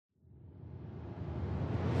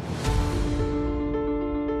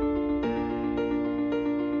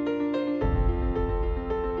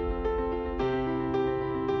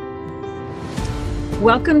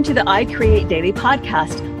Welcome to the I Create Daily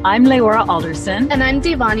podcast. I'm Leora Alderson. And I'm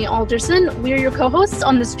Devani Alderson. We are your co-hosts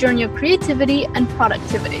on this journey of creativity and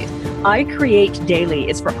productivity. I Create Daily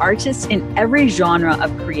is for artists in every genre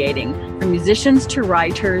of creating, from musicians to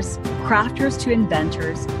writers, crafters to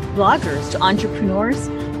inventors, bloggers to entrepreneurs.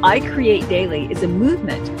 I Create Daily is a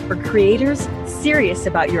movement for creators serious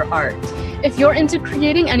about your art. If you're into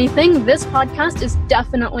creating anything, this podcast is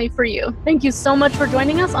definitely for you. Thank you so much for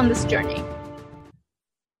joining us on this journey.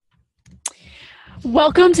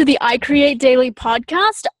 Welcome to the I Create Daily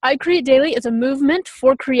podcast. I Create Daily is a movement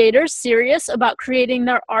for creators serious about creating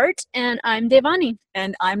their art, and I'm Devani.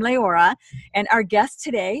 And I'm Leora, and our guest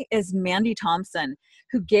today is Mandy Thompson,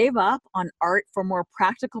 who gave up on art for more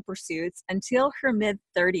practical pursuits until her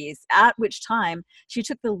mid-30s, at which time she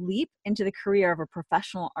took the leap into the career of a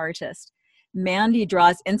professional artist. Mandy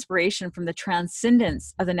draws inspiration from the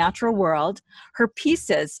transcendence of the natural world. Her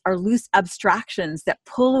pieces are loose abstractions that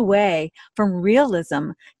pull away from realism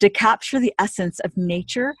to capture the essence of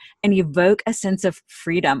nature and evoke a sense of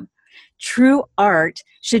freedom. True art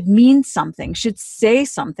should mean something, should say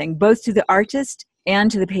something, both to the artist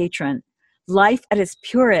and to the patron. Life at its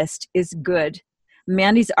purest is good.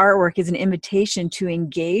 Mandy's artwork is an invitation to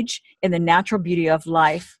engage in the natural beauty of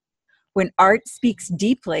life. When art speaks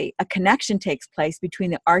deeply, a connection takes place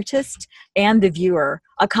between the artist and the viewer,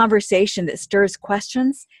 a conversation that stirs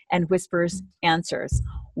questions and whispers answers.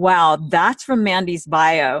 Wow, that's from Mandy's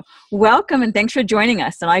bio. Welcome and thanks for joining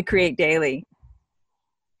us on I Create Daily.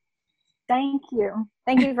 Thank you.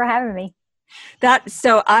 Thank you for having me.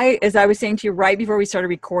 As I was saying to you right before we started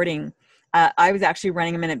recording, I was actually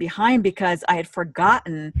running a minute behind because I had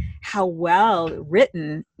forgotten how well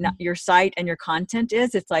written your site and your content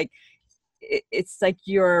is. It's like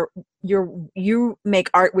you make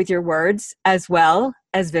art with your words as well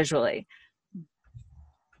as visually.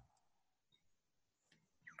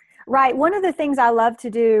 Right. One of the things I love to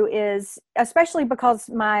do is, especially because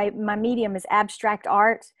my medium is abstract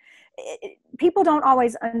art, people don't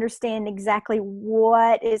always understand exactly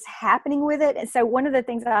what is happening with it. And so one of the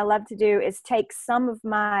things that I love to do is take some of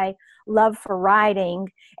my love for writing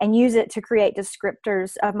and use it to create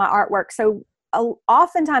descriptors of my artwork. So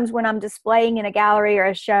oftentimes when I'm displaying in a gallery or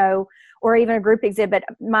a show or even a group exhibit,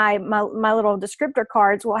 my little descriptor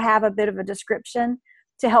cards will have a bit of a description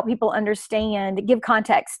to help people understand, give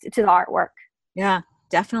context to the artwork. Yeah,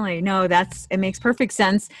 definitely. No, it makes perfect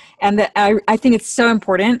sense. And I think it's so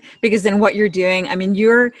important because then what you're doing, I mean,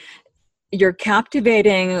 you're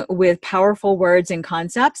captivating with powerful words and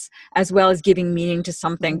concepts, as well as giving meaning to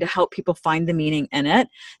something to help people find the meaning in it.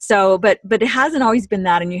 So, but it hasn't always been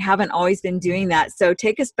that, and you haven't always been doing that. So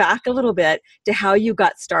take us back a little bit to how you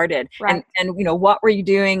got started, right. and what were you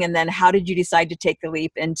doing, and then how did you decide to take the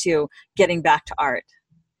leap into getting back to art?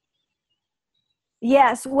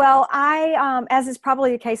 Yes. Well, I, as is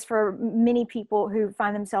probably the case for many people who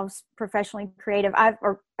find themselves professionally creative,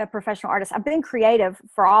 or a professional artist, I've been creative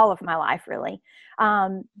for all of my life, really.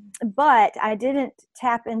 But I didn't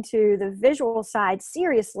tap into the visual side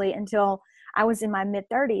seriously until I was in my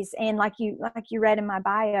mid-30s. And like you read in my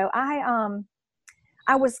bio,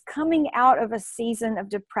 I was coming out of a season of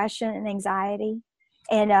depression and anxiety.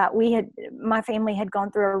 And my family had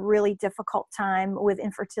gone through a really difficult time with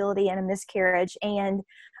infertility and a miscarriage. And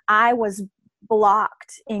I was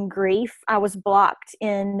blocked in grief. I was blocked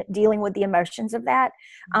in dealing with the emotions of that.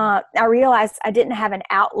 I realized I didn't have an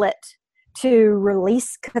outlet to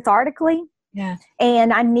release cathartically. Yeah.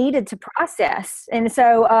 And I needed to process. And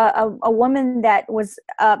so a woman that was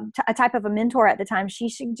a type of a mentor at the time, she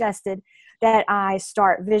suggested that I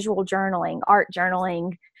start visual journaling, art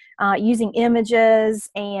journaling, using images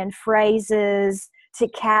and phrases to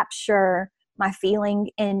capture my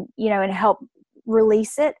feeling and help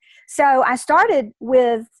release it. So I started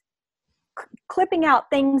with clipping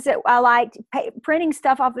out things that I liked, printing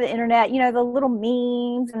stuff off of the internet, the little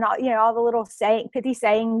memes and all the little pithy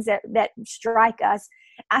sayings that strike us.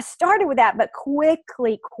 I started with that, but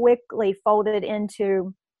quickly folded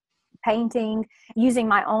into painting, using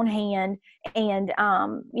my own hand, and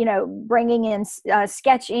bringing in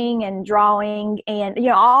sketching and drawing, and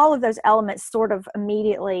all of those elements sort of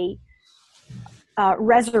immediately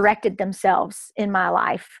resurrected themselves in my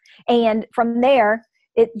life. And from there,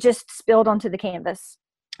 it just spilled onto the canvas.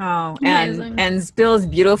 Oh, and spills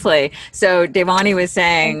beautifully. So Devani was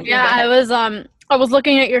saying, yeah, I was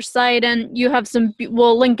looking at your site, and you have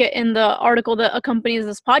we'll link it in the article that accompanies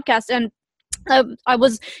this podcast. And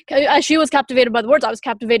she was captivated by the words. I was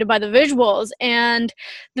captivated by the visuals. And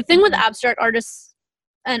the thing with abstract artists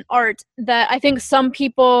and art that I think some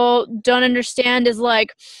people don't understand is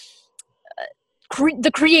like,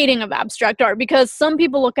 the creating of abstract art, because some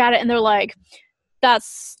people look at it and they're like,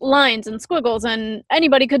 that's lines and squiggles and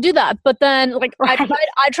anybody could do that. But then like Right.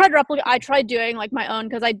 I tried doing like my own,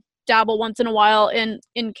 because I dabble once in a while in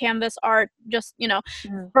canvas art, just, you know,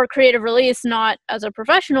 for creative release, not as a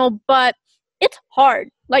professional, but it's hard.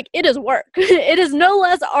 Like, it is work. It is no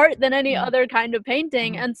less art than any other kind of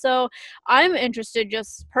painting. And so I'm interested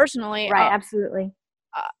just personally, Right. Absolutely.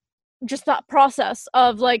 just that process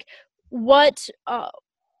of like, what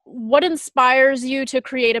inspires you to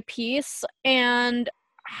create a piece, and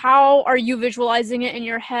how are you visualizing it in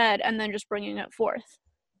your head and then just bringing it forth?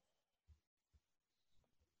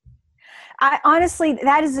 I honestly,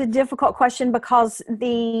 that is a difficult question, because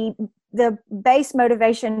the base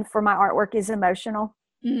motivation for my artwork is emotional.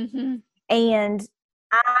 And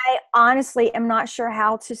I honestly am not sure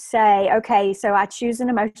how to say, okay, so I choose an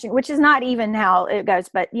emotion, which is not even how it goes,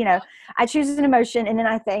 but you know, I choose an emotion and then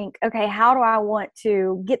I think, okay, how do I want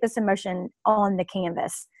to get this emotion on the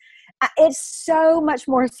canvas? It's so much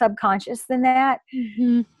more subconscious than that.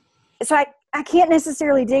 So I can't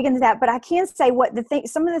necessarily dig into that, but I can say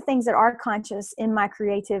some of the things that are conscious in my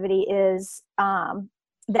creativity is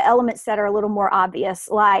the elements that are a little more obvious,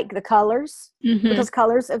 like the colors, because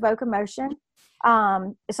colors evoke emotion.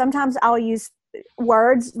 Sometimes I'll use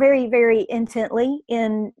words very, very intently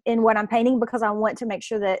in what I'm painting, because I want to make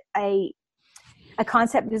sure that a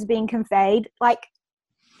concept is being conveyed. Like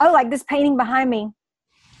this painting behind me.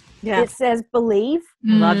 Yeah. It says believe.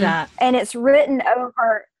 Love that. And it's written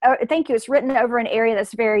over, thank you. It's written over an area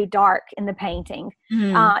that's very dark in the painting.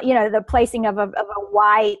 You know, the placing of a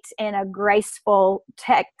white and a graceful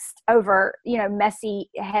text over, you know, messy,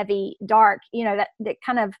 heavy, dark, you know, that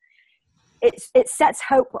kind of, it sets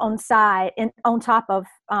hope on top of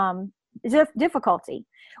difficulty,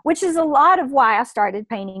 which is a lot of why I started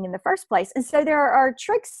painting in the first place. And so there are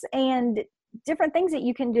tricks and different things that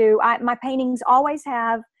you can do. My paintings always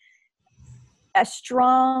have a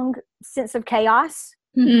strong sense of chaos,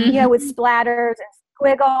 you know, with splatters and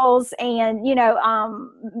squiggles and, you know,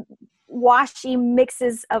 washy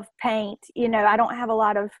mixes of paint. You know, I don't have a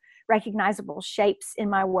lot of recognizable shapes in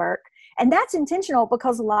my work. And that's intentional,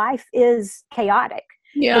 because life is chaotic.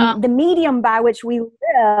 Yeah. The medium by which we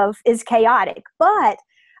live is chaotic, but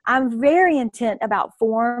I'm very intent about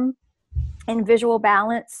form and visual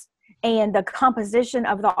balance and the composition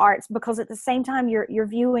of the arts, because at the same time you're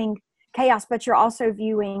viewing chaos, but you're also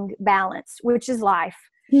viewing balance, which is life.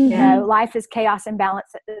 You know, life is chaos and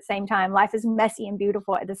balance at the same time. Life is messy and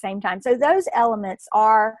beautiful at the same time. So those elements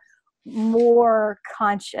are more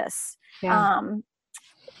conscious.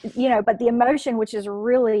 You know, but the emotion, which is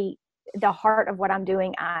really the heart of what I'm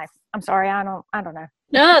doing, I'm sorry, I don't know.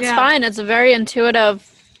 No, it's fine. It's a very intuitive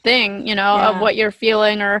thing, you know, of what you're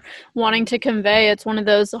feeling or wanting to convey. It's one of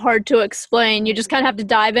those hard to explain. You just kind of have to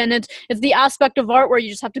dive in. It's the aspect of art where you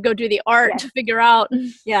just have to go do the art to figure out.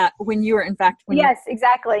 Yeah, when you were, in fact,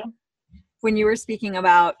 exactly. When you were speaking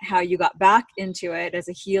about how you got back into it as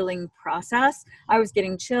a healing process, I was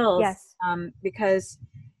getting chills. Because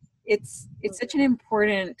it's such an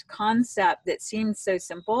important concept that seems so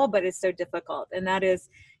simple, but it's so difficult. And that is,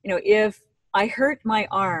 you know, if I hurt my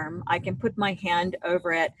arm, I can put my hand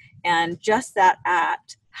over it, and just that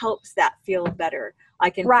act helps that feel better. I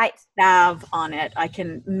can put salve on it. I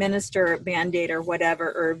can minister Band-Aid or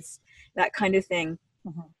whatever, herbs, that kind of thing.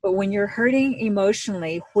 But when you're hurting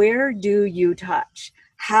emotionally, where do you touch?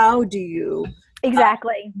 How do you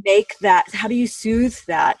make that? How do you soothe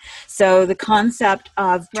that? So the concept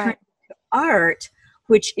of turning to art,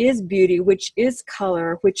 which is beauty, which is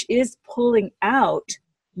color, which is pulling out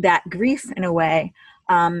that grief in a way,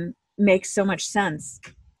 makes so much sense.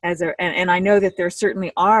 And I know that there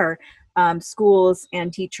certainly are schools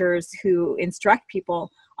and teachers who instruct people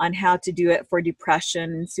on how to do it for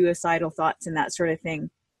depression and suicidal thoughts and that sort of thing.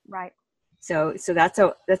 Right. So that's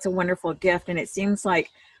a wonderful gift. And it seems like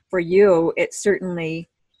for you, it certainly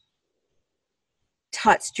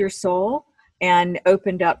touched your soul and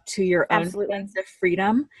opened up to your own sense of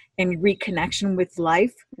freedom and reconnection with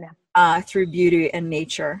life through beauty and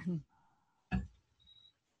nature.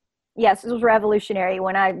 Yes, it was revolutionary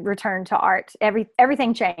when I returned to art.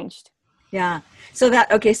 Everything changed. Yeah. So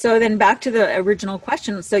then back to the original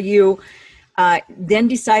question. So you then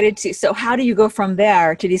decided to, so how do you go from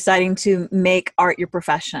there to deciding to make art your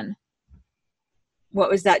profession? What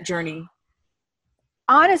was that journey?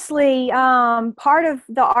 Honestly, part of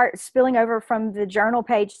the art spilling over from the journal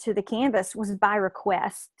page to the canvas was by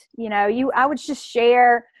request. You know, I would just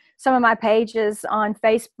share some of my pages on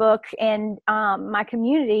Facebook, and my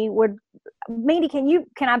community would, Mandy,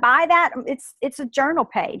 can I buy that? It's a journal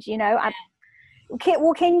page, you know.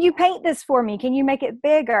 can you paint this for me? Can you make it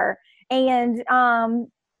bigger? And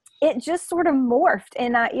it just sort of morphed.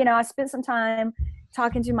 And I spent some time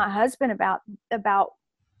talking to my husband about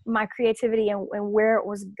my creativity and where it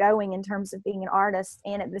was going in terms of being an artist.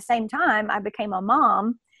 And at the same time, I became a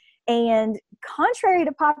mom. And contrary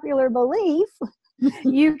to popular belief,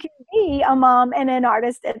 you can be a mom and an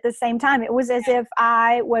artist at the same time. It was as if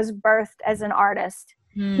I was birthed as an artist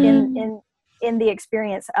in the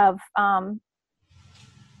experience of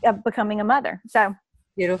becoming a mother. So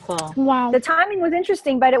beautiful. Wow. The timing was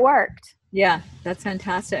interesting, but it worked. Yeah, that's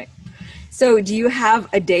fantastic. So do you have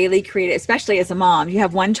a daily creative, especially as a mom? You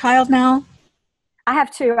have one child now? I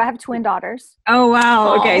have two. I have twin daughters. Oh,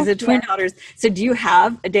 wow. Okay. Aw, So twin daughters. So do you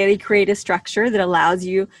have a daily creative structure that allows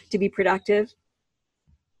you to be productive?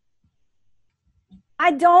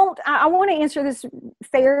 I don't. I want to answer this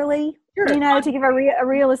fairly, Sure. to give a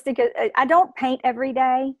realistic. I don't paint every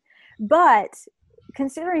day, but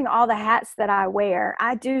considering all the hats that I wear,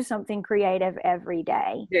 I do something creative every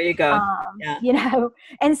day. There you go. Yeah.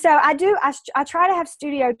 And so I do. I try to have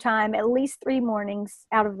studio time at least 3 mornings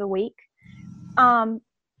out of the week. But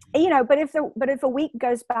if a week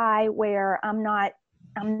goes by where I'm not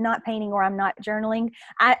painting or I'm not journaling,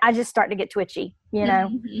 I just start to get twitchy, but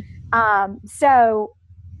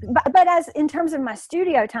as in terms of my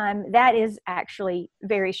studio time, that is actually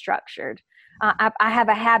very structured. I have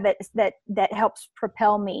a habit that helps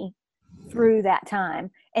propel me through that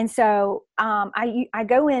time. And so, I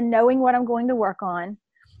go in knowing what I'm going to work on,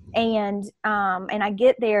 and I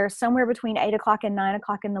get there somewhere between 8:00 and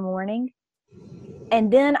 9:00 in the morning.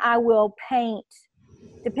 And then I will paint,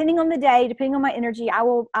 depending on the day, depending on my energy. I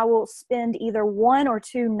will spend either 1 or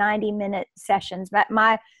 2 90-minute sessions. But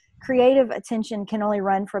my creative attention can only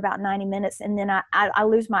run for about 90 minutes, and then I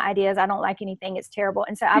lose my ideas. I don't like anything. It's terrible.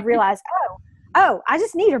 And so I've realized, I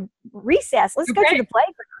just need a recess. Let's go to the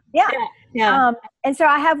playground. Yeah. And so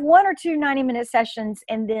I have 1 or 2 90-minute sessions,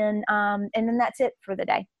 and then that's it for the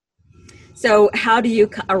day. So how do you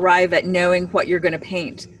arrive at knowing what you're going to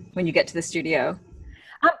paint when you get to the studio?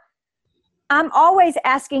 I'm always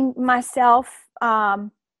asking myself,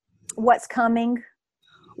 what's coming?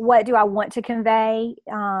 What do I want to convey?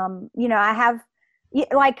 I have,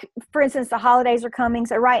 like, for instance, the holidays are coming.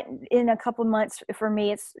 So right in a couple of months for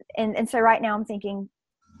me, and so right now I'm thinking,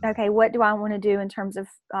 okay, what do I want to do in terms of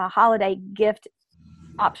holiday gift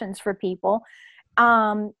options for people?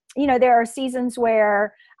 There are seasons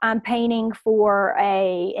where I'm painting for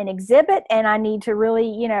an exhibit, and I need to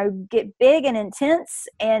really, get big and intense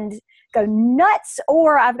and go nuts,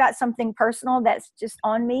 or I've got something personal that's just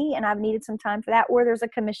on me and I've needed some time for that, or there's a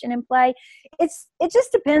commission in play. It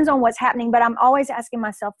just depends on what's happening, but I'm always asking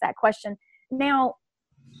myself that question. Now,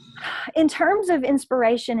 in terms of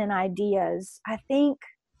inspiration and ideas, I think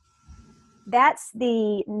that's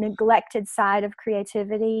the neglected side of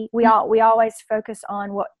creativity. We always focus on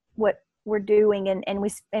what we're doing, and we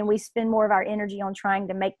spend more of our energy on trying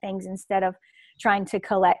to make things instead of trying to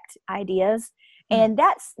collect ideas. And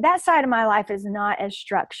that side of my life is not as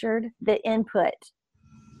structured. The input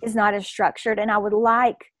is not as structured, and I would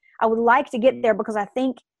like to get there, because I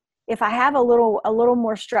think if I have a little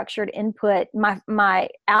more structured input, my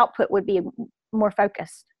output would be more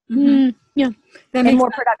focused. Mm-hmm. Yeah, and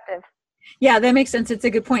more productive. Yeah, that makes sense. It's a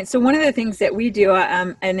good point. So one of the things that we do,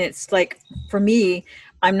 and it's like, for me,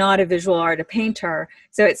 I'm not a visual art, a painter,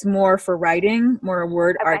 so it's more for writing, more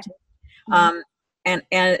word art. And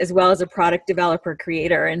as well as a product developer,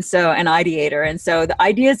 creator, and so an ideator. And so the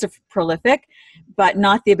ideas are prolific, but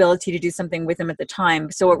not the ability to do something with them at the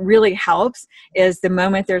time. So what really helps is the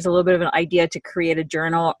moment there's a little bit of an idea to create a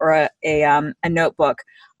journal or a notebook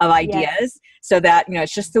of ideas, so that,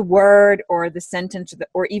 it's just the word or the sentence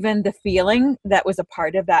or even the feeling that was a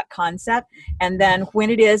part of that concept. And then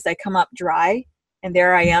when it is, I come up dry, and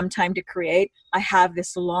there I am, time to create, I have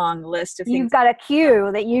this long list of things. You've got a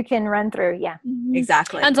queue that you can run through. Yeah,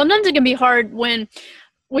 exactly. And sometimes it can be hard when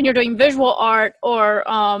you're doing visual art or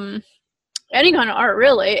any kind of art,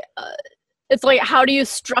 really. It's like, how do you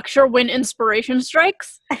structure when inspiration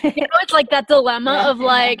strikes? It's like that dilemma of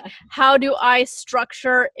like, how do I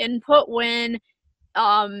structure input when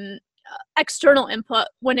external input,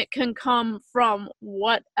 when it can come from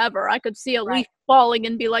whatever. I could see a leaf falling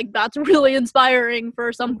and be like, that's really inspiring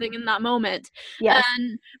for something in that moment. Yes.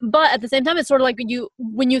 But at the same time, it's sort of like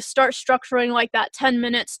when you start structuring like that 10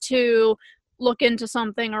 minutes to look into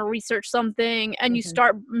something or research something, and you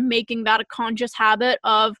start making that a conscious habit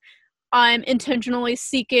of, I'm intentionally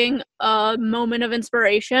seeking a moment of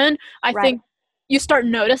inspiration, I think you start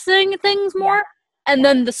noticing things more. And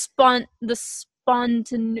then the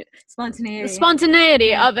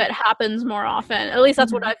spontaneity of it happens more often. At least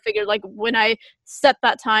that's what I figured. Like when I set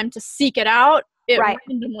that time to seek it out, it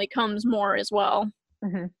randomly comes more as well.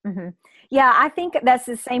 Yeah, I think that's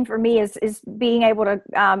the same for me is being able to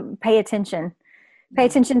pay attention. Pay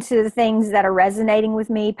attention to the things that are resonating with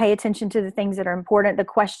me. Pay attention to the things that are important, the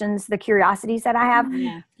questions, the curiosities that I have.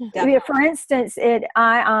 Yeah, for instance, here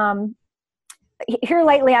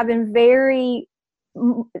lately, I've been very,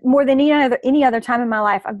 more than any other time in my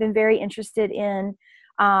life, I've been very interested in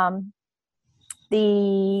how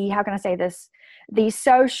can I say this, the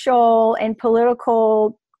social and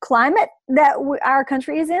political climate that our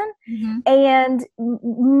country is in, and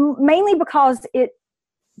mainly because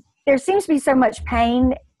there seems to be so much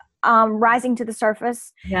pain rising to the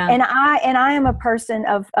surface. And I am a person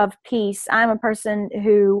of peace. I'm a person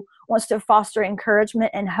who wants to foster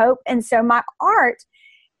encouragement and hope. And so my art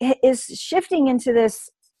is shifting into this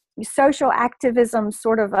social activism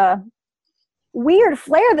sort of a weird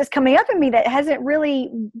flair that's coming up in me that hasn't really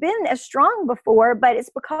been as strong before, but it's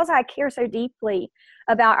because I care so deeply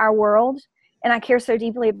about our world, and I care so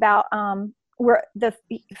deeply about the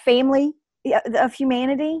family of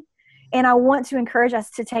humanity, and I want to encourage us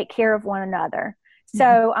to take care of one another.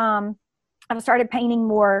 So I've started painting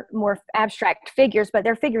more abstract figures, but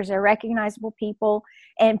they're figures, they're recognizable people,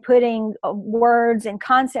 and putting words and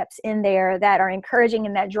concepts in there that are encouraging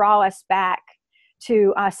and that draw us back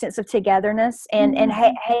to a sense of togetherness. And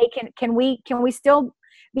hey, can we still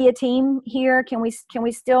be a team here? Can we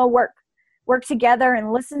still work together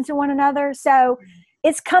and listen to one another? So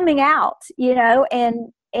it's coming out,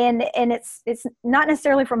 and it's not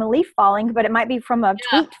necessarily from a leaf falling, but it might be from a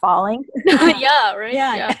tweet falling. Yeah, right.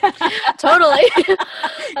 Yeah. Totally.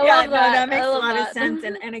 That makes a lot of sense.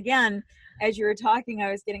 And again, as you were talking,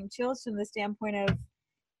 I was getting chills from the standpoint of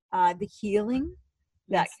the healing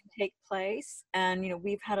that can take place. And,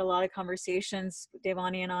 we've had a lot of conversations,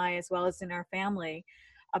 Devani and I, as well as in our family,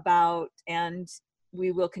 about, and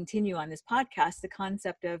we will continue on this podcast, the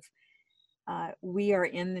concept of we are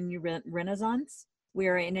in the new Renaissance. We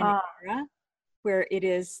are in an era where it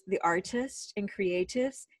is the artists and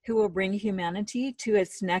creatives who will bring humanity to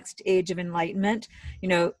its next age of enlightenment.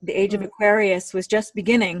 The age of Aquarius was just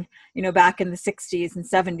beginning, back in the 60s and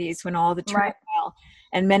 70s when all the turmoil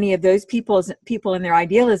and many of those people in their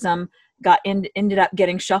idealism ended up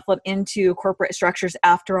getting shuffled into corporate structures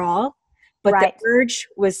after all. But the urge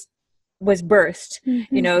was burst,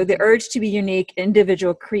 the urge to be unique,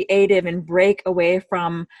 individual, creative, and break away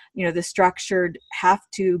from, the structured have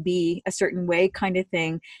to be a certain way kind of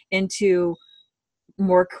thing into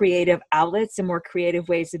more creative outlets and more creative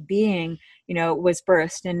ways of being, was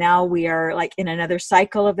burst. And now we are like in another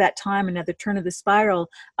cycle of that time, another turn of the spiral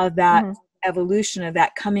of that evolution of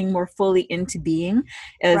that coming more fully into being.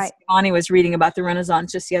 As Bonnie was reading about the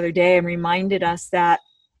Renaissance just the other day and reminded us that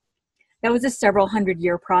was a several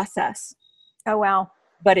 100-year process. Oh, wow.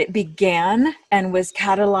 But it began and was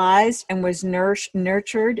catalyzed and was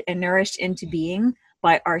nurtured and nourished into being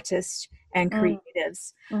by artists and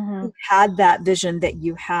creatives who had that vision that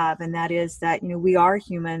you have. And that is that, we are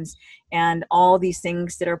humans, and all these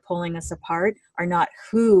things that are pulling us apart are not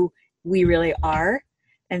who we really are.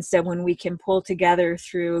 And so when we can pull together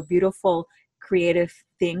through beautiful creative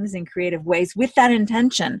things in creative ways with that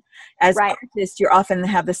intention, as artists, you often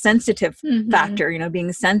have the sensitive factor,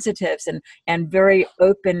 being sensitives and very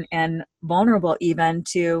open and vulnerable even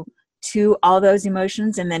to all those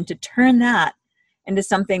emotions, and then to turn that into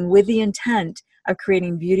something with the intent of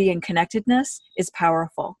creating beauty and connectedness is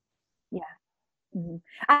powerful. Yeah.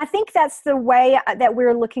 I think that's the way that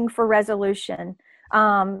we're looking for resolution,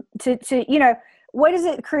 what is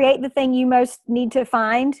it? Create the thing you most need to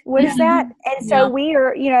find. What is that? And so we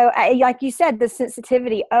are, like you said, the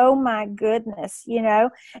sensitivity. Oh my goodness,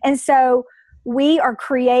 And so we are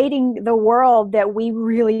creating the world that we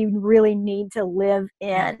really, really need to live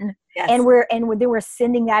in. Yes. And we're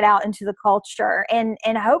sending that out into the culture. And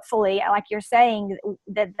hopefully, like you're saying,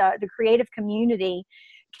 that the creative community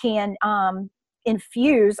can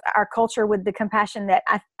infuse our culture with the compassion that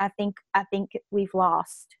I think we've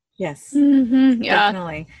lost. Yes,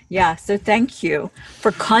 definitely. Yeah. So thank you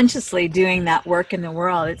for consciously doing that work in the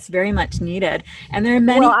world. It's very much needed. And there are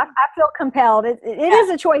many. Well, I feel compelled. It is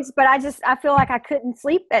a choice, but I feel like I couldn't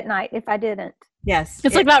sleep at night if I didn't. Yes.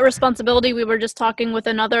 It's like that responsibility. We were just talking with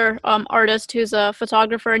another artist who's a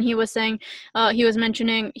photographer, and he was saying, he was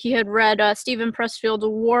mentioning he had read Stephen Pressfield's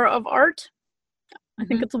War of Art. I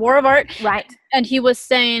think it's a War of Art. Right. And he was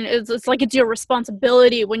saying it's like it's your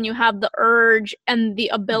responsibility when you have the urge and the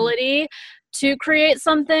ability to create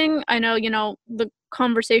something. I know, the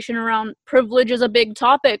conversation around privilege is a big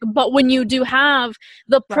topic, but when you do have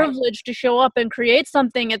the privilege to show up and create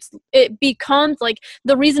something, it becomes like,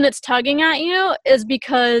 the reason it's tugging at you is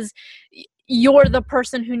because you're the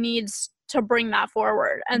person who needs to bring that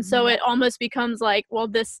forward. And so it almost becomes like, well,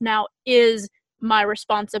 this now is my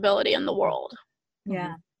responsibility in the world.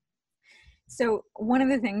 Yeah. So one of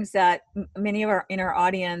the things that many of our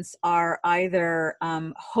audience are either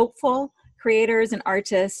hopeful creators and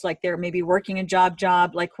artists, like they're maybe working a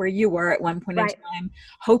job like where you were at one point in time,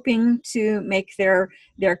 hoping to make their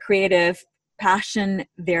creative passion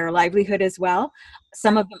their livelihood as well.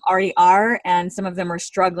 Some of them already are, and some of them are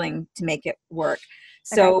struggling to make it work.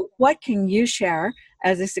 So what can you share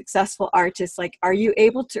as a successful artist? Like, are you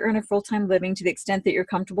able to earn a full-time living to the extent that you're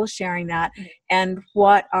comfortable sharing that? And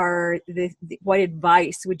what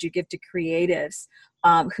advice would you give to creatives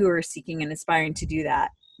who are seeking and aspiring to do that,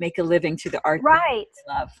 make a living through the art that they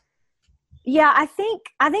love? Yeah, I think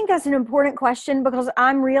that's an important question, because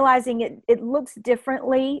I'm realizing it looks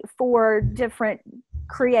differently for different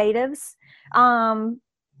creatives.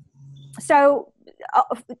 So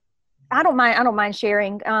I don't mind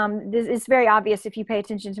sharing. It's very obvious if you pay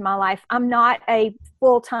attention to my life. I'm not a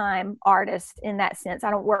full-time artist in that sense. I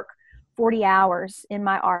don't work 40 hours in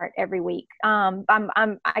my art every week.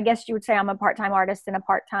 I guess you would say I'm a part-time artist and a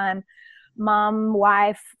part-time mom,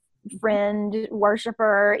 wife, friend,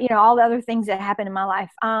 worshiper, all the other things that happen in my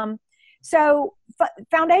life. So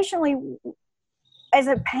foundationally, as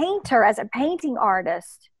a painter, as a painting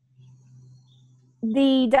artist,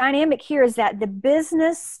 the dynamic here is that the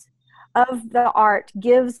business of the art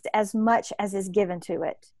gives as much as is given to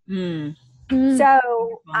it.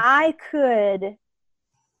 So I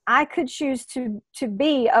could choose to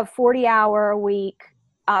be a 40-hour a week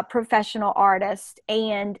professional artist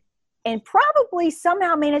and probably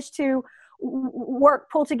somehow manage to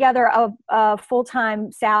pull together a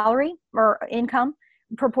full-time salary or income,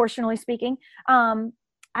 proportionally speaking.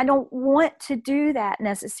 I don't want to do that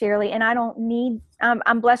necessarily, and I don't need.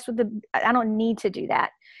 I'm blessed with I don't need to do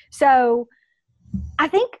that. So, I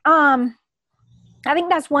think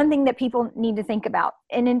that's one thing that people need to think about.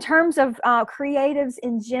 And in terms of creatives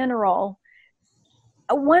in general,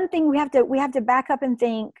 one thing we have to back up and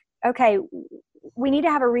think. Okay, we need to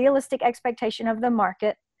have a realistic expectation of the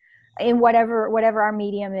market in whatever our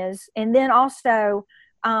medium is, and then also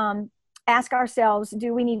ask ourselves,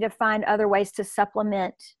 do we need to find other ways to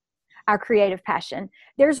supplement our creative passion?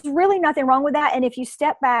 There's really nothing wrong with that. And if you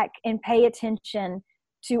step back and pay attention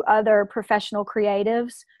to other professional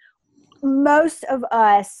creatives, most of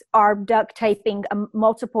us are duct taping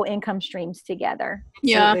multiple income streams together.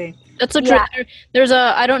 Yeah, absolutely. That's a trick. There's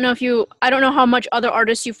I don't know how much other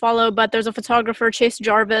artists you follow, but there's a photographer, Chase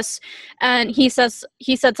Jarvis, and he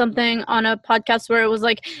said something on a podcast where it was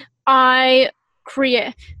like, I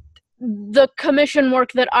create the commission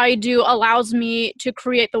work that I do allows me to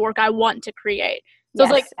create the work I want to create. So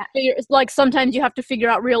it's like sometimes you have to figure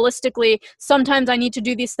out realistically, sometimes I need to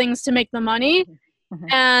do these things to make the money.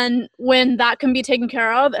 And when that can be taken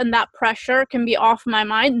care of and that pressure can be off my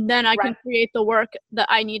mind, then I can create the work that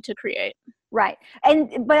I need to create. Right.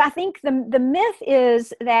 But I think the myth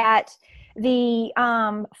is that the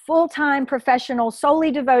full-time professional solely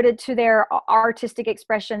devoted to their artistic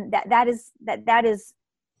expression, that is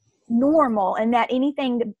normal, and that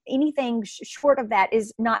anything short of that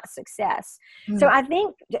is not success. So I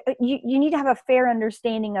think you need to have a fair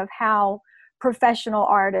understanding of how professional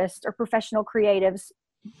artists or professional creatives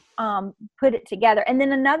put it together. And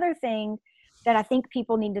then another thing that I think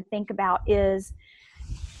people need to think about is,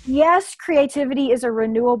 yes, creativity is a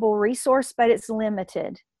renewable resource, but it's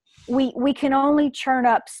limited. We can only churn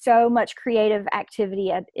up so much creative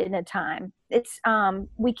activity in a time.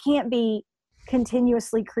 We can't be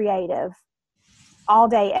continuously creative all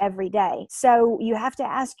day, every day. So you have to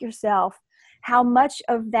ask yourself, how much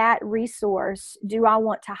of that resource do I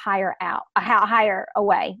want to hire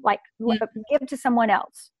away, like give to someone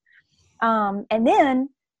else? And then,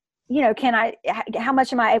 how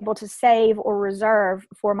much am I able to save or reserve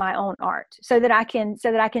for my own art so that I can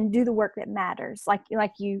do the work that matters, like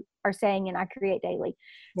you are saying, and I create daily.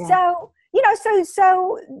 Yeah. So,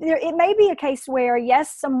 so it may be a case where,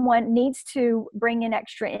 yes, someone needs to bring in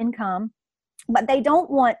extra income, but they don't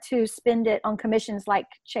want to spend it on commissions like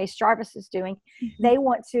Chase Jarvis is doing. Mm-hmm. They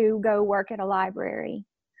want to go work at a library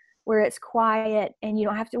where it's quiet and you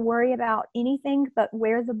don't have to worry about anything but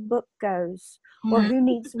where the book goes or who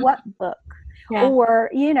needs what book. Yeah.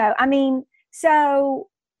 Or, so,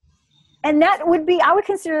 and that would be, I would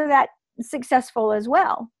consider that successful as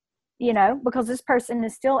well, because this person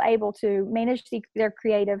is still able to manage their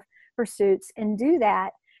creative pursuits and do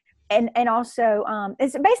that. and also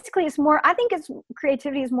it's basically, it's more, I think it's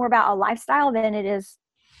creativity is more about a lifestyle than it is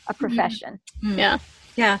a profession.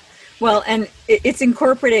 Yeah. Well, and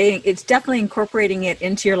it's definitely incorporating it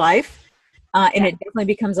into your life, and it definitely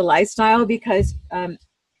becomes a lifestyle because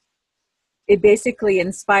it basically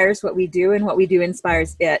inspires what we do, and what we do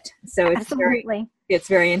inspires it. So it's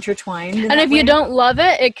very intertwined. And if you don't love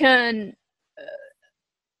it, it can.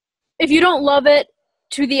 If you don't love it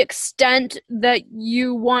to the extent that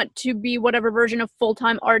you want to be whatever version of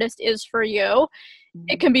full-time artist is for you,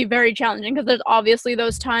 it can be very challenging, because there's obviously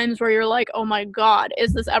those times where you're like, oh my God,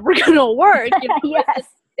 is this ever going to work? You know, Yes.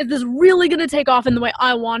 Is this really going to take off in the way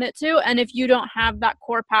I want it to? And if you don't have that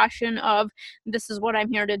core passion of this is what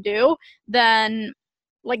I'm here to do, then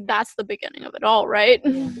like that's the beginning of it all, right?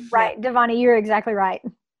 Right. Devani, you're exactly right.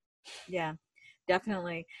 Yeah,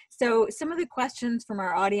 definitely. So some of the questions from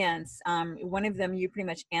our audience, one of them you pretty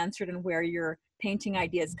much answered, and where your painting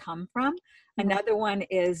ideas come from. Another one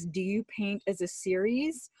is, do you paint as a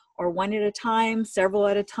series, or one at a time, several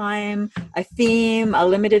at a time, a theme, a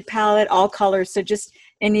limited palette, all colors? So just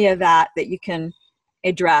any of that you can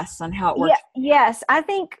address on how it works. Yes. I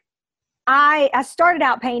think I started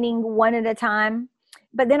out painting one at a time,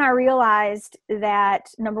 but then I realized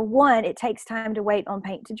that, number one, it takes time to wait on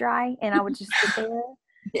paint to dry, and I would just sit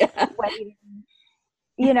there waiting.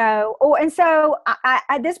 You know, and so I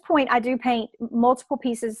at this point I do paint multiple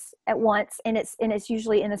pieces at once, and it's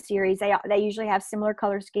usually in a series. They usually have similar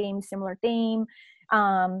color scheme, similar theme.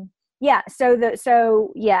 So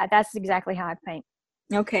that's exactly how I paint.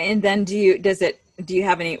 Okay, and then do you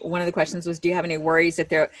have any? One of the questions was, do you have any worries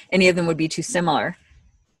that any of them would be too similar?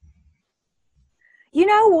 You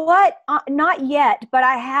know what? Not yet, but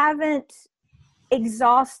I haven't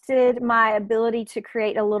exhausted my ability to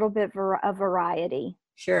create a little bit of variety.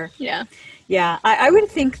 Sure. Yeah. I would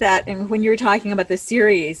think that, and when you were talking about the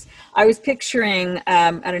series, I was picturing,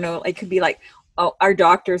 I don't know, it could be like, our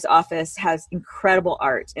doctor's office has incredible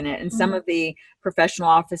art in it. And some of the professional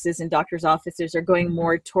offices and doctor's offices are going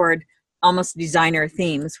more toward almost designer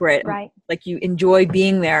themes, where like you enjoy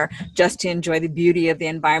being there just to enjoy the beauty of the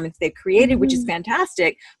environments they've created, which is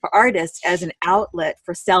fantastic for artists as an outlet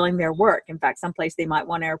for selling their work. In fact, someplace they might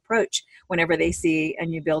want to approach whenever they see a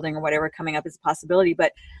new building or whatever coming up as a possibility.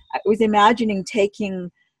 But I was imagining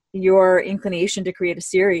taking your inclination to create a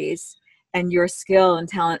series and your skill and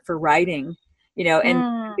talent for writing, you know,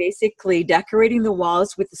 and basically decorating the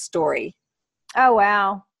walls with the story. Oh,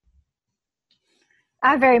 wow.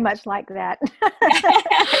 I very much like that.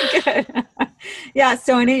 Good. Yeah.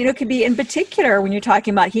 So, and it could be, in particular, when you're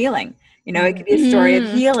talking about healing, you know, it could be a story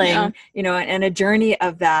of healing, you know, and a journey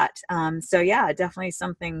of that. So yeah, definitely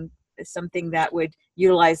something that would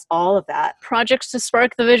utilize all of that. Projects to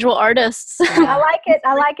spark the visual artists. Yeah. I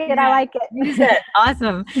like it. Use it.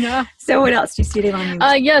 Awesome. Yeah. So what else do you see,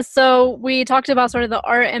 Devani? Yes. So we talked about sort of the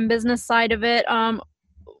art and business side of it.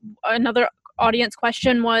 Another audience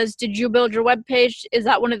question was, did you build your webpage? Is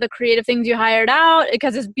that one of the creative things you hired out?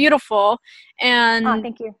 Because it's beautiful. And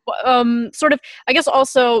thank you. Sort of, I guess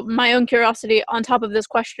also my own curiosity on top of this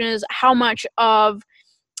question is, how much of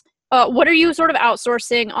what are you sort of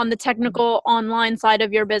outsourcing on the technical online side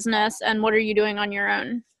of your business, and what are you doing on your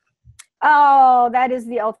own? Oh, that is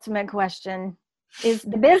the ultimate question. Is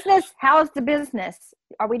the business, how's the business?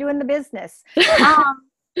 Are we doing the business?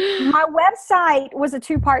 My website was a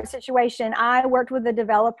two-part situation. I worked with a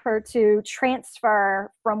developer to transfer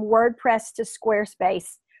from WordPress to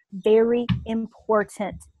Squarespace. Very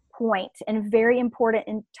important point, and very important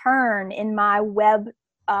in turn in my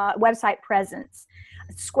website presence.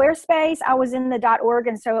 Squarespace, I was in the .org,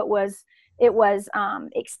 and so it was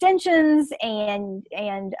extensions and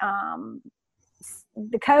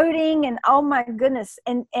the coding, and oh my goodness,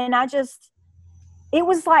 and it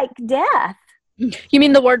was like death. You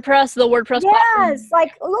mean the WordPress? Yes, platform?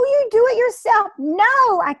 Like, oh, you do it yourself.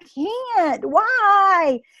 No, I can't.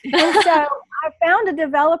 Why? And so I found a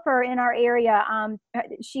developer in our area.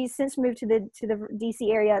 She's since moved to the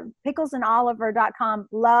DC area. Picklesandoliver.com.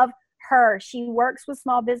 Love her. She works with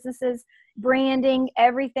small businesses, branding,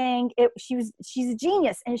 everything. She's a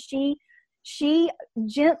genius, and she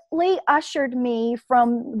gently ushered me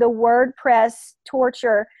from the WordPress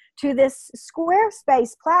torture to this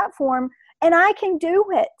Squarespace platform. And I can do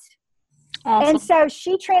it. Awesome. And so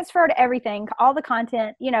she transferred everything, all the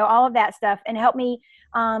content, you know, all of that stuff, and helped me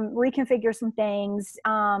reconfigure some things.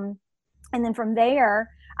 And then from there,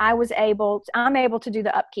 I'm able to do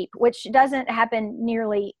the upkeep, which doesn't happen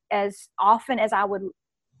nearly as often as I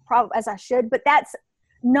should. But that's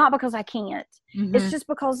not because I can't. Mm-hmm. It's just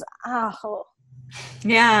because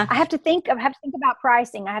Yeah. I have to think about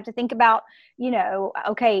pricing. I have to think about,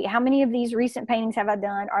 okay, how many of these recent paintings have I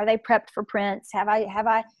done? Are they prepped for prints? Have I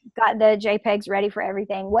got the JPEGs ready for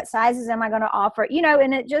everything? What sizes am I going to offer?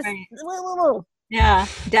 And it just, Right. Yeah,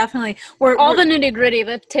 definitely. All the nitty gritty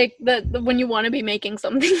that take the when you want to be making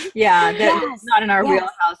something. Yeah, that's Yes, not in our yes.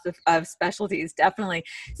 wheelhouse of specialties, definitely.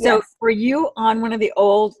 So Yes. were you on one of the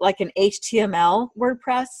old, like an HTML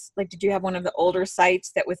WordPress? Like, did you have one of the older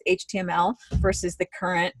sites that was HTML versus the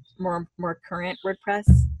current, more current WordPress?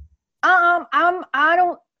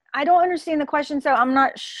 I don't understand the question, so I'm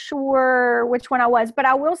not sure which one I was, but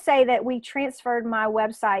I will say that we transferred my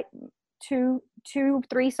website two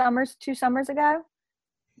summers ago.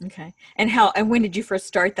 Okay. And when did you first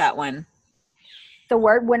start that one?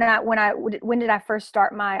 When did I first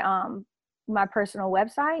start my my personal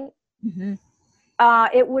website? Mm-hmm.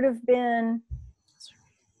 It would have been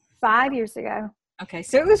 5 years ago. Okay,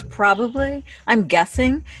 so it was probably, I'm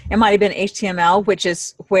guessing, it might have been HTML, which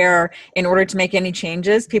is where, in order to make any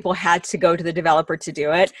changes, people had to go to the developer to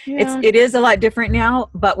do it. Yeah. It is a lot different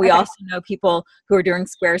now, but we Okay. also know people who are doing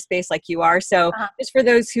Squarespace like you are. So just for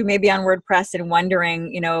those who may be on WordPress and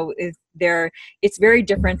wondering, it's very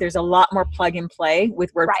different. There's a lot more plug and play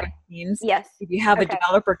with WordPress Right. themes. Yes. If you have a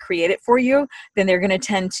developer create it for you, then they're going to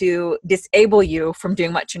tend to disable you from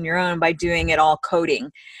doing much on your own by doing it all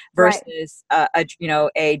coding versus a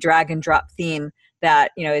drag and drop theme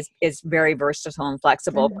that is very versatile and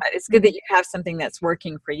flexible. Mm-hmm. But it's good that you have something that's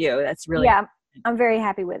working for you. That's really I'm very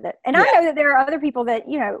happy with it. And I know that there are other people that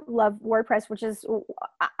love WordPress, which is,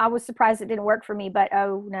 I was surprised it didn't work for me, but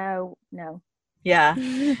no.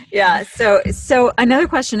 Yeah. So another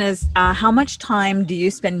question is, how much time do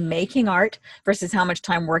you spend making art versus how much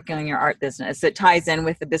time working on your art business? It ties in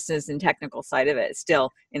with the business and technical side of it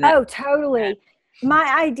still. Oh, totally.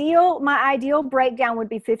 My ideal breakdown would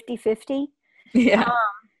be 50-50. Yeah.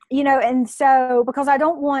 And so, because I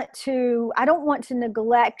don't want to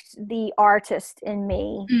neglect the artist in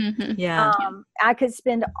me. Mm-hmm. Yeah. I could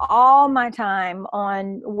spend all my time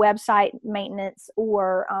on website maintenance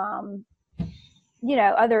or,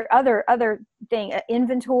 other thing,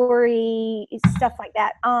 inventory, stuff like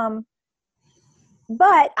that.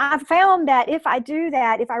 But I found that if I do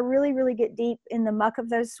that, if I really, really get deep in the muck of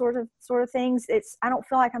those sort of things, I don't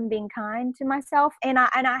feel like I'm being kind to myself. And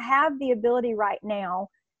I have the ability right now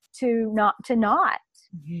to not,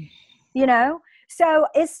 Mm-hmm. So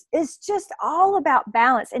it's just all about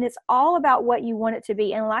balance, and it's all about what you want it to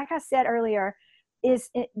be. And like I said earlier,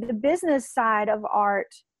 the business side of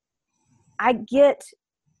art, I get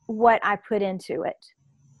what I put into it.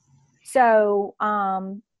 So,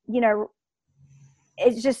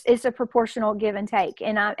 it's a proportional give and take.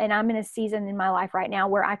 And I'm in a season in my life right now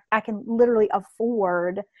where I can literally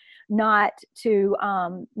afford not to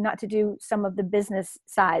do some of the business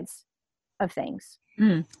sides of things.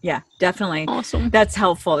 Yeah, definitely. Awesome. That's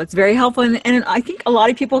helpful. It's very helpful. And I think a lot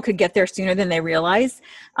of people could get there sooner than they realize,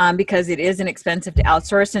 because it is inexpensive to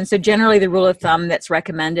outsource. And so generally the rule of thumb that's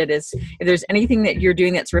recommended is if there's anything that you're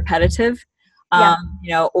doing that's repetitive,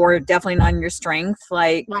 or definitely not in your strength,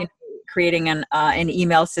 like creating an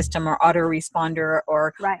email system or autoresponder,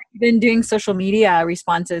 or even doing social media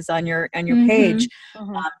responses on your page.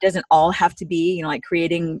 Doesn't all have to be, like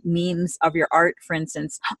creating memes of your art, for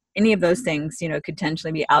instance. Any of those things, could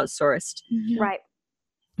potentially be outsourced. Right.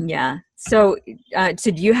 Yeah. So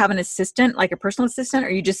do you have an assistant, like a personal assistant, or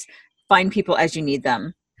you just find people as you need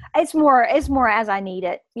them? It's more as I need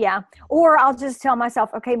it. Yeah. Or I'll just tell myself,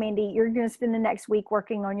 okay, Mandy, you're going to spend the next week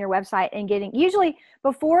working on your website and usually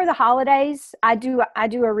before the holidays, I do a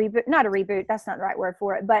reboot, not a reboot. That's not the right word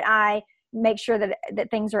for it, but I make sure that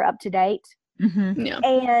things are up to date. Mm-hmm. Yeah.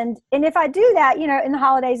 And if I do that, in the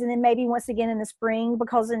holidays, and then maybe once again in the spring,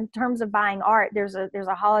 because in terms of buying art, there's a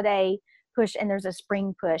holiday push and there's a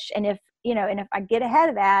spring push. And if I get ahead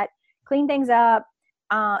of that, clean things up,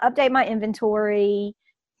 update my inventory,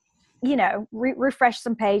 refresh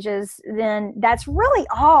some pages, then that's really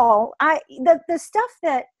all. The stuff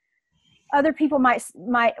that other people might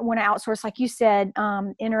want to outsource, like you said,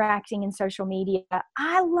 interacting in social media,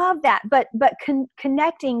 I love that. But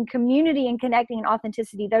connecting, community and connecting and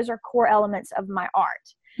authenticity, those are core elements of my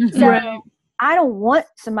art. Mm-hmm. So I don't want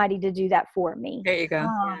somebody to do that for me. There you go.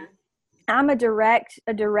 I'm a direct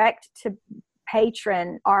to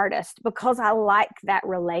patron artist because I like that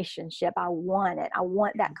relationship. I want it. I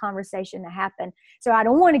want that conversation to happen. So I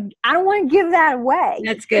don't want to give that away.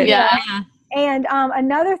 That's good. Yeah. And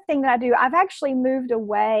another thing that I do, I've actually moved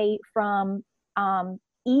away from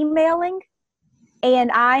emailing,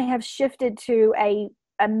 and I have shifted to a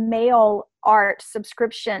mail art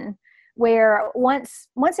subscription where once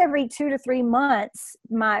every 2 to 3 months,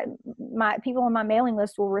 my people on my mailing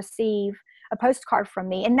list will receive a postcard from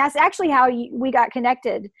me. And that's actually how we got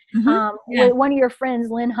connected. With one of your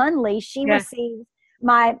friends, Lynn Hunley, she received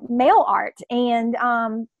my mail art. And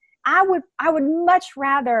I would much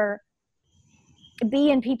rather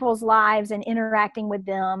be in people's lives and interacting with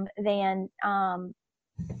them than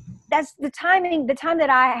that's the time that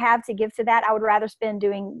I have to give to that. I would rather spend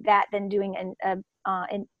doing that than doing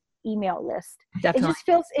an email list. Definitely.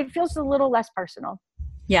 It feels a little less personal.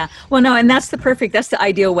 Yeah. Well, no, and that's the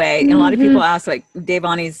ideal way. And a lot of people ask, like,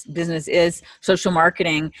 Devani's business is social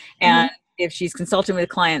marketing. And if she's consulting with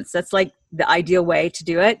clients, that's like the ideal way to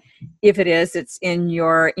do it. If it's in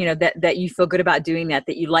your, that you feel good about doing that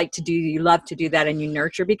you like to do, you love to do that, and you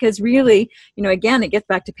nurture, because really, again, it gets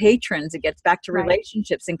back to patrons, it gets back to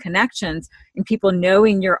relationships and connections, and people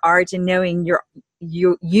knowing your art and knowing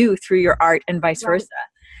you through your art, and vice versa.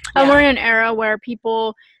 And we're in an era where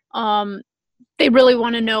people, they really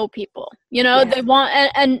want to know people, they want,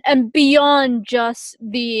 and beyond just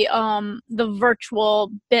the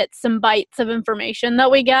virtual bits and bytes of information that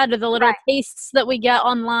we get, or the little tastes that we get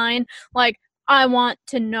online. Like, I want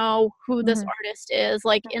to know who this artist is,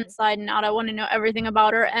 like, inside and out. I want to know everything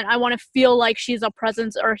about her, and I want to feel like she's a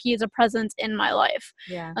presence, or he's a presence in my life.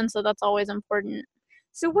 Yeah. And so that's always important.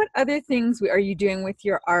 So what other things are you doing with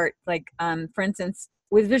your art? Like, for instance,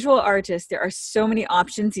 with visual artists, there are so many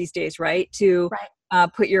options these days, right? To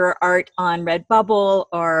put your art on Redbubble,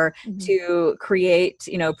 or to create,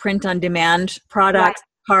 print on demand products,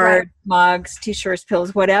 cards, mugs, t-shirts,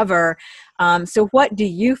 pills, whatever. So what do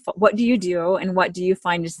you do, and what do you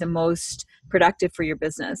find is the most productive for your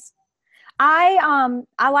business? I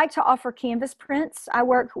like to offer canvas prints. I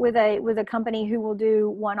work with a company who will do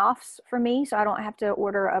one-offs for me, so I don't have to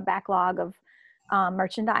order a backlog of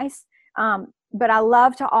merchandise. But I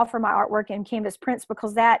love to offer my artwork in canvas prints,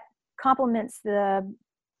 because that complements the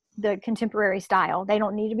contemporary style. They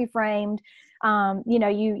don't need to be framed.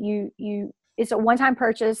 It's a one-time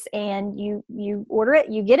purchase, and you order it,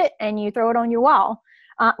 you get it, and you throw it on your wall.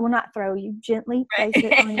 Not throw, you gently place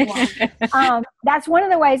it on your wall. That's one of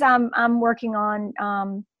the ways I'm working on,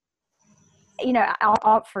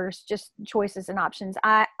 offers, just choices and options.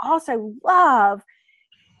 I also love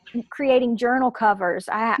creating journal covers.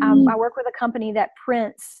 I work with a company that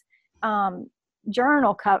prints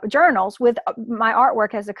journals with my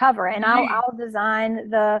artwork as a cover, and I'll design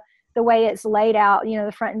the way it's laid out,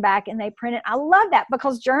 the front and back, and they print it. I love that,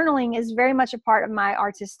 because journaling is very much a part of my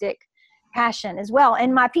artistic passion as well,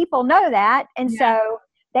 and my people know that, and so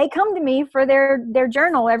they come to me for their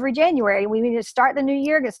journal every January. We need to start the new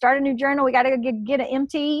year, start a new journal. We got to get an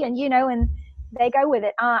MT, and and they go with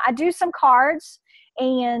it. I do some cards.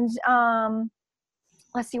 And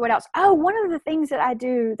let's see what else. Oh, one of the things that I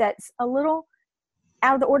do that's a little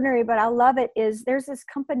out of the ordinary, but I love it, is there's this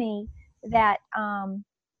company that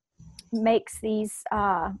makes these,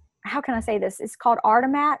 how can I say this? It's called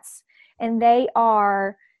Artomats, and they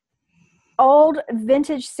are old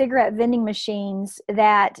vintage cigarette vending machines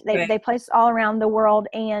that they place all around the world.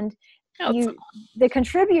 And the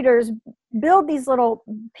contributors build these little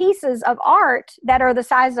pieces of art that are the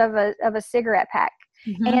size of a cigarette pack.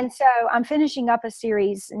 And so I'm finishing up a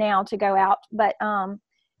series now to go out, but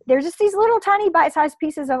there's just these little tiny bite-sized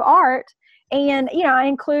pieces of art, and I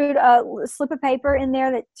include a slip of paper in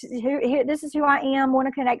there that here, this is who I am, want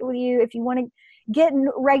to connect with you. If you want to get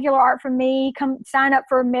regular art from me, come sign up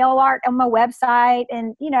for mail art on my website,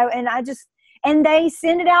 and and they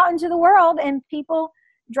send it out into the world, and people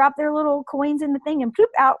drop their little coins in the thing, and poop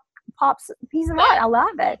out pops a piece of art. I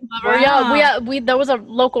love it. Yeah, there was a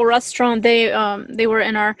local restaurant. They were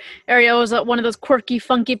in our area. It was one of those quirky,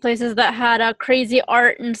 funky places that had crazy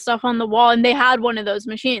art and stuff on the wall, and they had one of those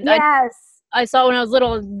machines. Yes. I saw when I was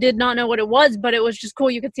little, did not know what it was, but it was just cool.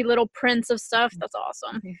 You could see little prints of stuff. That's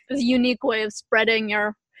awesome. It's a unique way of spreading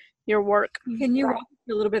your work. Can you walk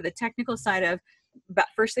through a little bit of the technical side of, but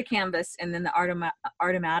first the canvas and then the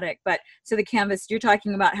Artomatic? But so the canvas, you're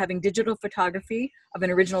talking about having digital photography of an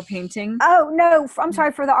original painting? Oh no, I'm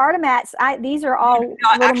sorry, for the Artomats, these are all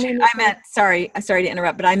I meant, sorry to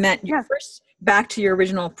interrupt, but I meant first back to your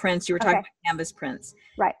original prints. You were talking about canvas prints,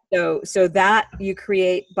 right? So that you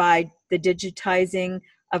create by the digitizing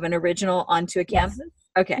of an original onto a canvas.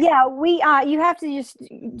 Okay. Yeah, we you have to just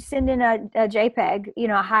send in a JPEG,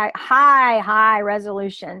 a high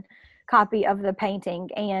resolution copy of the painting,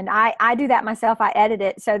 and I do that myself. I edit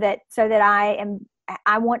it so that I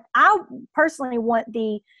personally want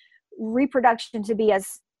the reproduction to be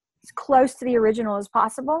as close to the original as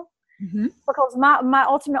possible, because my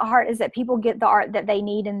ultimate heart is that people get the art that they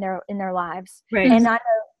need in their lives. Right. And I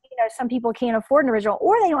some people can't afford an original,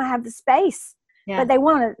 or they don't have the space, but they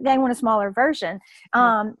want a smaller version.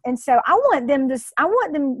 And so I want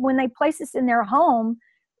them when they place this in their home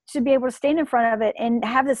to be able to stand in front of it and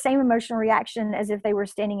have the same emotional reaction as if they were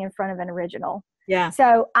standing in front of an original. Yeah.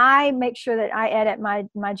 So I make sure that I edit my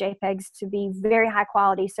JPEGs to be very high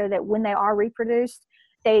quality, so that when they are reproduced,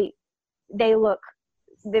 they're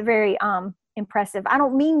very impressive. I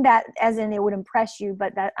don't mean that as in it would impress you,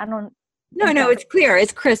 but that I don't. No, it's clear.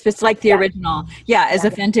 It's crisp. It's like the original. Yeah, as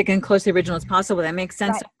authentic and close to the original as possible. That makes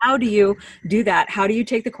sense. Right. How do you do that? How do you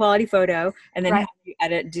take the quality photo and then how do you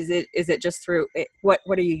edit? Is it just through what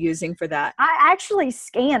are you using for that? I actually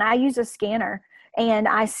scan. I use a scanner, and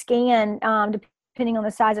I scan depending on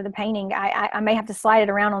the size of the painting. I may have to slide it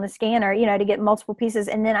around on the scanner, to get multiple pieces,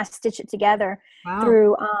 and then I stitch it together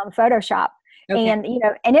through Photoshop. Okay. And,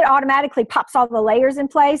 and it automatically pops all the layers in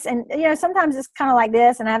place. And, sometimes it's kind of like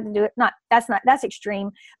this, and I have to do it. That's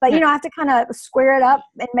extreme, but, I have to kind of square it up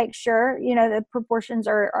and make sure, the proportions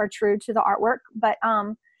are true to the artwork. But,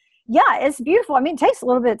 it's beautiful. I mean, it takes a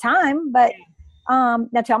little bit of time, but,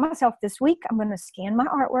 now tell myself this week, I'm going to scan my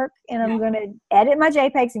artwork and I'm going to edit my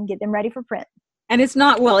JPEGs and get them ready for print. And it's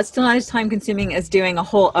still not as time consuming as doing a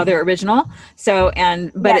whole other original. So,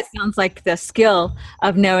 but it sounds like the skill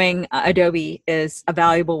of knowing Adobe is a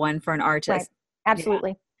valuable one for an artist. Right. Absolutely.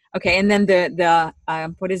 Yeah. Okay. And then the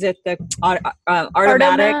what is it? The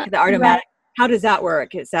Artomatic, Right. How does that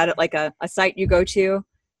work? Is that like a site you go to?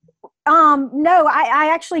 No, I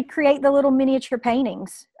actually create the little miniature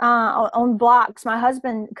paintings on blocks. My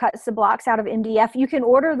husband cuts the blocks out of MDF. You can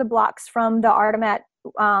order the blocks from the Artomat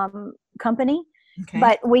company. Okay.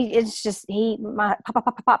 But it's just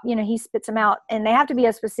pop, he spits them out, and they have to be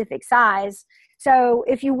a specific size. So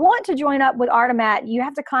if you want to join up with Artomat, you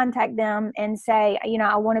have to contact them and say,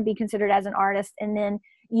 I want to be considered as an artist. And then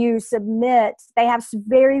you submit. They have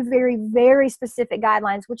very, very, very specific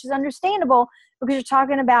guidelines, which is understandable because you're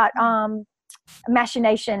talking about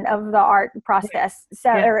machination of the art process.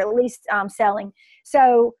 So, or at least selling.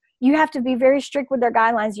 So you have to be very strict with their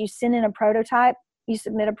guidelines. You send in a prototype. You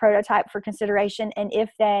submit a prototype for consideration, and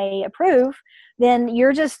if they approve, then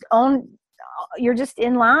you're just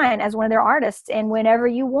in line as one of their artists. And whenever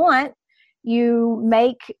you want, you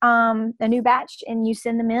make a new batch and you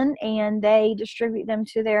send them in, and they distribute them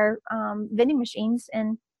to their vending machines,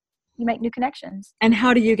 and you make new connections. And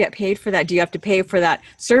how do you get paid for that? Do you have to pay for that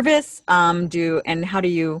service? And how do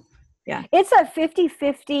you? Yeah, it's a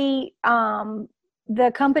 50-50.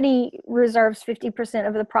 The company reserves 50%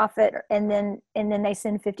 of the profit, and then they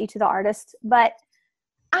send 50 to the artist. But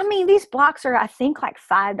I mean, these blocks are, I think, like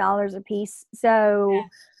 $5 a piece. So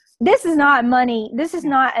this is not money. This is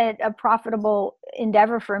not a profitable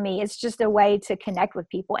endeavor for me. It's just a way to connect with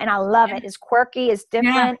people, and I love it. It's quirky. It's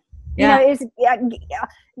different. It's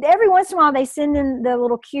every once in a while they send in the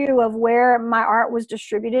little queue of where my art was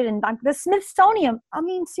distributed, and like the Smithsonian. I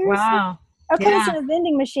mean, seriously. Wow. Okay, it's in a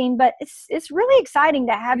vending machine, but it's really exciting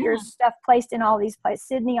to have your stuff placed in all these places,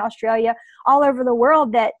 Sydney, Australia, all over the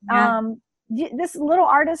world. That this little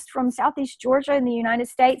artist from Southeast Georgia in the United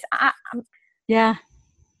States, how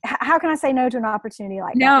can I say no to an opportunity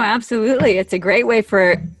like that? No, absolutely. It's a great way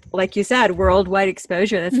for, like you said, worldwide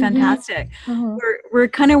exposure. That's fantastic. Mm-hmm. We're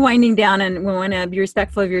kind of winding down, and we want to be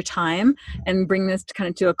respectful of your time and bring this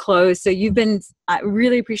to a close. So I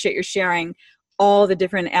really appreciate your sharing all the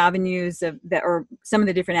different avenues or some of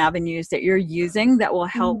the different avenues that you're using that will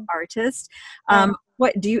help artists.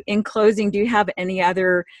 In closing, do you have any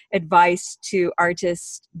other advice to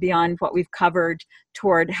artists beyond what we've covered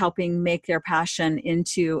toward helping make their passion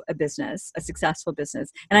into a business, a successful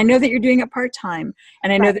business? And I know that you're doing it part-time,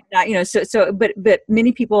 and I know that, but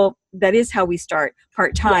many people, that is how we start,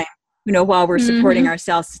 part-time, while we're supporting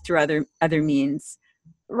ourselves through other means.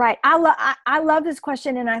 Right. I love this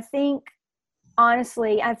question. And I think,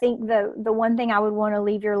 honestly, I think the one thing I would want to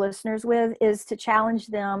leave your listeners with is to challenge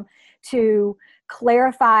them to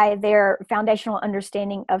clarify their foundational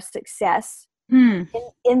understanding of success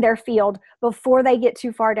in their field before they get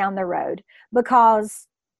too far down the road. Because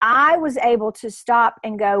I was able to stop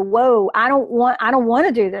and go, whoa, I don't want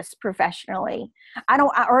to do this professionally.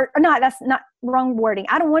 That's not wrong wording.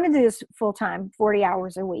 I don't want to do this full time, 40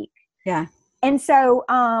 hours a week. Yeah. And so,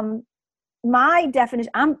 my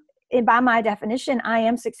definition, by my definition, I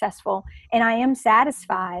am successful and I am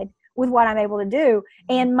satisfied with what I'm able to do.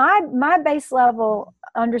 And my base level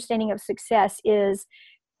understanding of success is,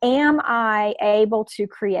 am I able to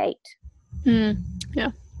create?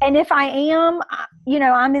 Yeah. And if I am,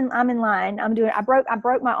 I'm in line. I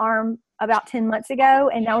broke my arm about 10 months ago,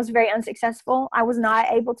 and that was very unsuccessful. I was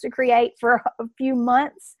not able to create for a few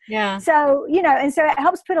months. Yeah. So, and so it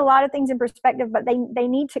helps put a lot of things in perspective, but they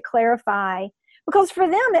need to clarify, because for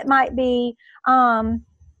them, it might be,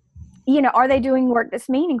 are they doing work that's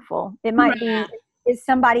meaningful? It might be, is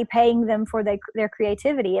somebody paying them for their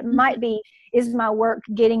creativity? It might be, is my work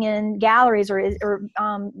getting in galleries or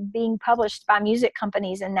being published by music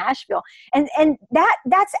companies in Nashville? And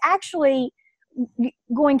that's actually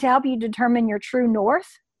going to help you determine your true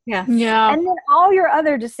north. Yeah. And then all your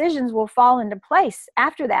other decisions will fall into place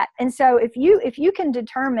after that. And so if you can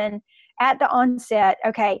determine at the onset,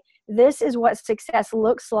 okay, this is what success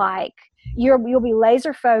looks like, you'll be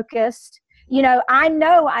laser focused. I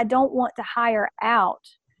know I don't want to hire out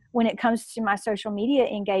when it comes to my social media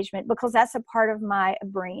engagement, because that's a part of my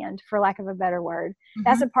brand, for lack of a better word. Mm-hmm.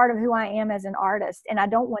 That's a part of who I am as an artist. And I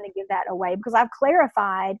don't want to give that away, because I've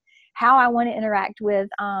clarified how I want to interact with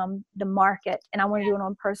the market. And I want to do it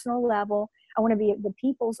on a personal level. I want to be the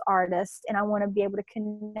people's artist, and I want to be able to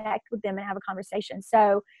connect with them and have a conversation.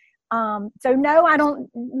 So no, I don't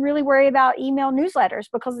really worry about email newsletters,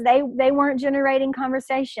 because they weren't generating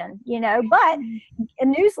conversation, but a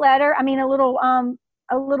newsletter,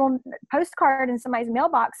 a little postcard in somebody's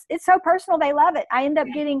mailbox, it's so personal. They love it. I end up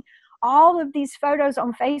getting all of these photos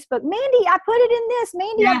on Facebook. Mandy, I put it in this.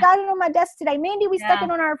 Mandy, I got it on my desk today. Mandy, we stuck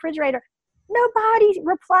it on our refrigerator. Nobody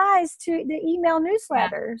replies to the email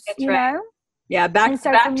newsletters, you know? Yeah.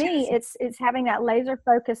 For me, it's having that laser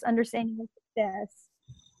focus understanding of success.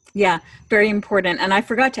 Yeah, very important. And I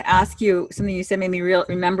forgot to ask you something you said made me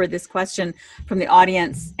remember this question from the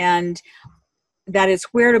audience. And that is,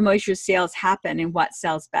 where do most of your sales happen and what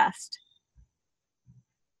sells best?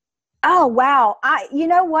 Oh, wow. You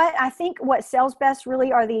know what? I think what sells best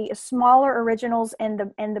really are the smaller originals and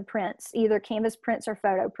the prints, either canvas prints or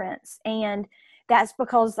photo prints. And that's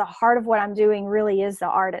because the heart of what I'm doing really is the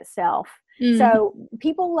art itself. Mm-hmm. So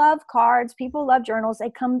people love cards, people love journals. They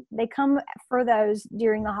come for those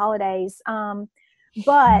during the holidays.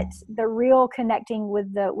 But the real connecting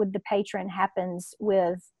with the patron happens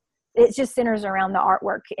it just centers around the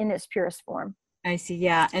artwork in its purest form. I see.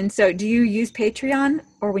 Yeah. And so do you use Patreon,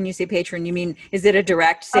 or when you say patron, you mean, is it a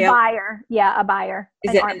direct sale? A buyer. Yeah. A buyer.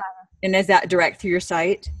 Art buyer. And is that direct through your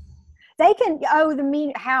site? They can,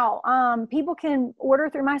 how? People can order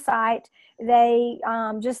through my site. They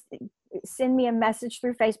just send me a message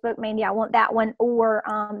through Facebook, Mandy, I want that one, or,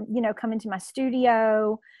 come into my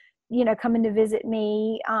studio, come in to visit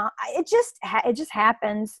me. It just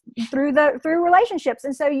happens through relationships.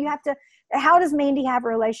 And so you have to, how does Mandy have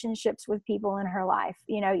relationships with people in her life?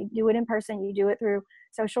 You do it in person, you do it through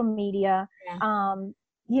social media. Yeah.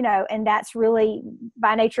 And that's really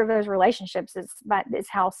by nature of those relationships. It's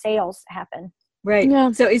how sales happen. Right.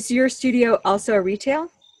 Yeah. So is your studio also a retail?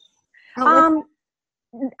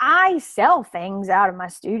 I sell things out of my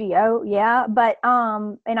studio. Yeah. But,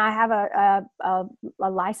 and I have a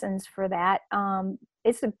license for that.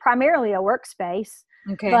 It's primarily a workspace.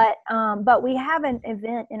 Okay. But we have an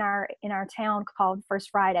event in our town called First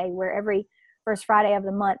Friday, where every first Friday of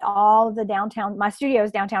the month, all of the downtown, my studio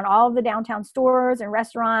is downtown, all of the downtown stores and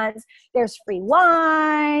restaurants, there's free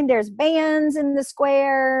wine, there's bands in the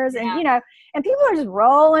squares, and, and people are just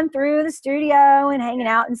rolling through the studio and hanging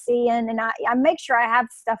out and seeing, and I make sure I have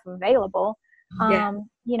stuff available,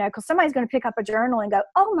 because somebody's going to pick up a journal and go,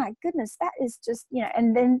 oh my goodness, that is just,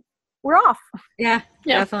 and then we're off. Yeah,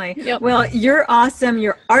 definitely. Yep. Well, you're awesome.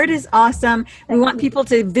 Your art is awesome. We want people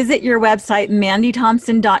to visit your website,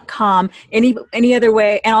 mandythompson.com, any other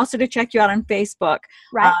way, and also to check you out on Facebook.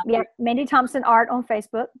 Right. Yeah. Mandy Thompson Art on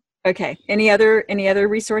Facebook. Okay. Any other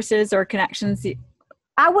resources or connections?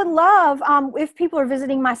 I would love, if people are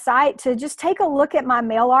visiting my site, to just take a look at my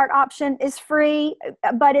mail art option. It's free,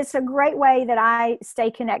 but it's a great way that I stay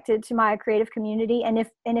connected to my creative community. And if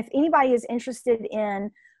anybody is interested in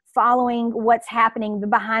following what's happening, the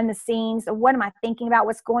behind the scenes of what am I thinking about,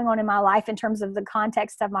 what's going on in my life in terms of the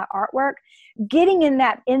context of my artwork, getting in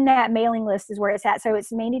that mailing list is where it's at. So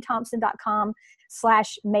it's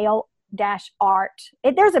mandythompson.com/mail-art.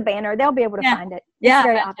 There's a banner. They'll be able to find it. Yeah.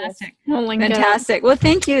 Fantastic. Fantastic. Well,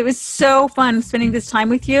 thank you. It was so fun spending this time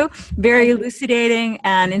with you. Very elucidating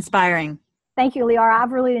and inspiring. Thank you, Liara.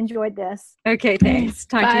 I've really enjoyed this. Okay. Thanks.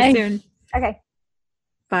 Talk to you soon. Okay.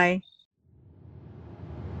 Bye.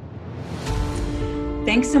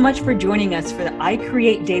 Thanks so much for joining us for the I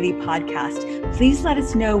Create Daily podcast. Please let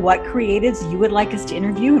us know what creatives you would like us to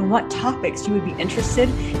interview and what topics you would be interested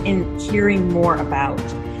in hearing more about.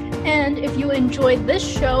 And if you enjoyed this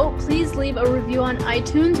show, please leave a review on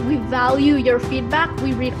iTunes. We value your feedback.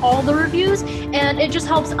 We read all the reviews, and it just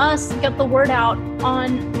helps us get the word out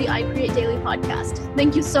on the I Create Daily podcast.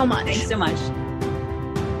 Thank you so much. Thanks so much.